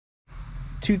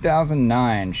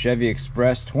2009 Chevy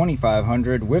Express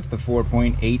 2500 with the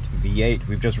 4.8 V8.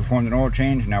 We've just performed an oil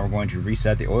change. Now we're going to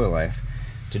reset the oil life.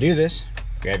 To do this,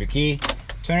 grab your key,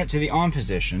 turn it to the on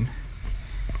position,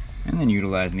 and then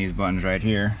utilizing these buttons right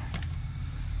here,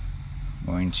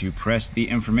 I'm going to press the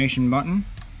information button,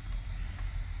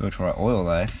 go to our oil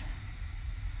life,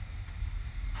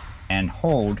 and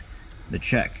hold the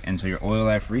check until your oil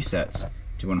life resets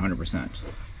to 100%.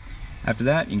 After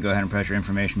that, you can go ahead and press your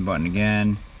information button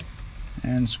again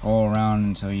and scroll around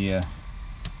until you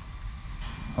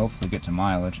hopefully get to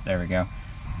mileage. There we go.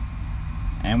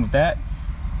 And with that,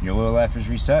 your oil life is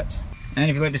reset. And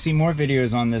if you'd like to see more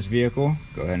videos on this vehicle,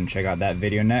 go ahead and check out that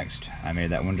video next. I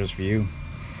made that one just for you.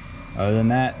 Other than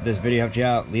that, this video helped you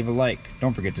out, leave a like.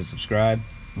 Don't forget to subscribe.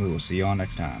 We will see you all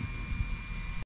next time.